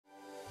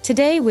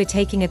Today we're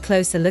taking a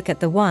closer look at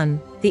the one,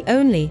 the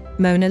only,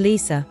 Mona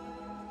Lisa.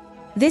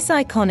 This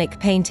iconic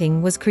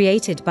painting was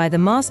created by the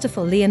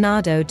masterful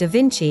Leonardo da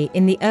Vinci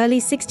in the early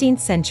 16th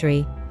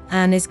century,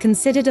 and is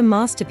considered a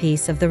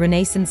masterpiece of the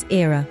Renaissance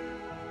era.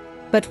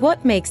 But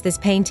what makes this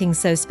painting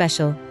so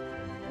special?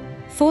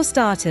 For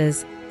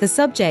starters, the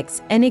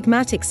subject's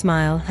enigmatic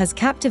smile has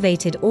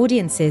captivated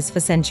audiences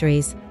for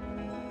centuries.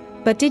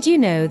 But did you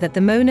know that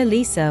the Mona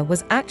Lisa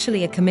was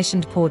actually a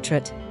commissioned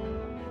portrait?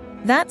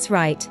 That's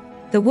right,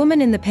 the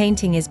woman in the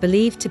painting is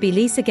believed to be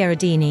Lisa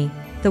Gherardini,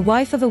 the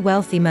wife of a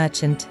wealthy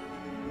merchant.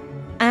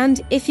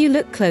 And, if you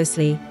look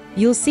closely,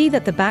 you'll see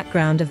that the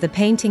background of the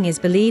painting is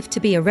believed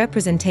to be a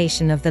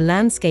representation of the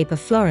landscape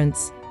of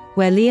Florence,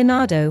 where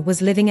Leonardo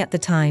was living at the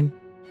time.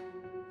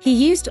 He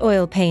used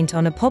oil paint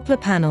on a poplar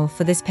panel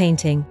for this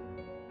painting.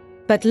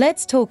 But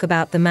let's talk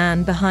about the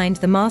man behind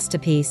the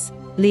masterpiece,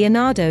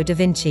 Leonardo da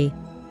Vinci.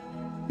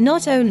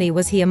 Not only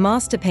was he a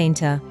master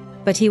painter,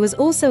 but he was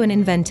also an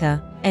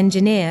inventor,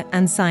 engineer,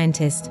 and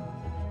scientist.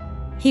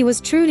 He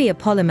was truly a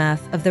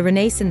polymath of the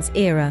Renaissance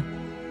era.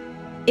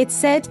 It's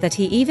said that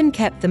he even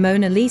kept the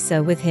Mona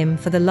Lisa with him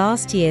for the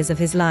last years of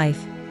his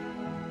life.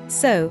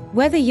 So,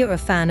 whether you're a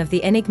fan of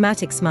the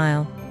enigmatic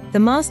smile, the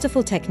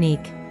masterful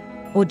technique,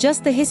 or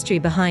just the history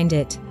behind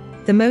it,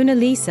 the Mona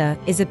Lisa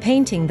is a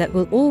painting that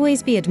will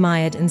always be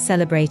admired and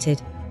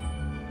celebrated.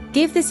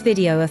 Give this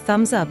video a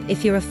thumbs up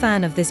if you're a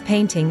fan of this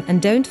painting,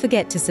 and don't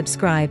forget to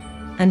subscribe,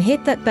 and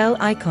hit that bell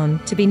icon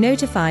to be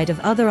notified of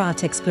other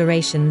art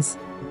explorations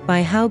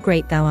by How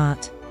Great Thou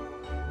Art.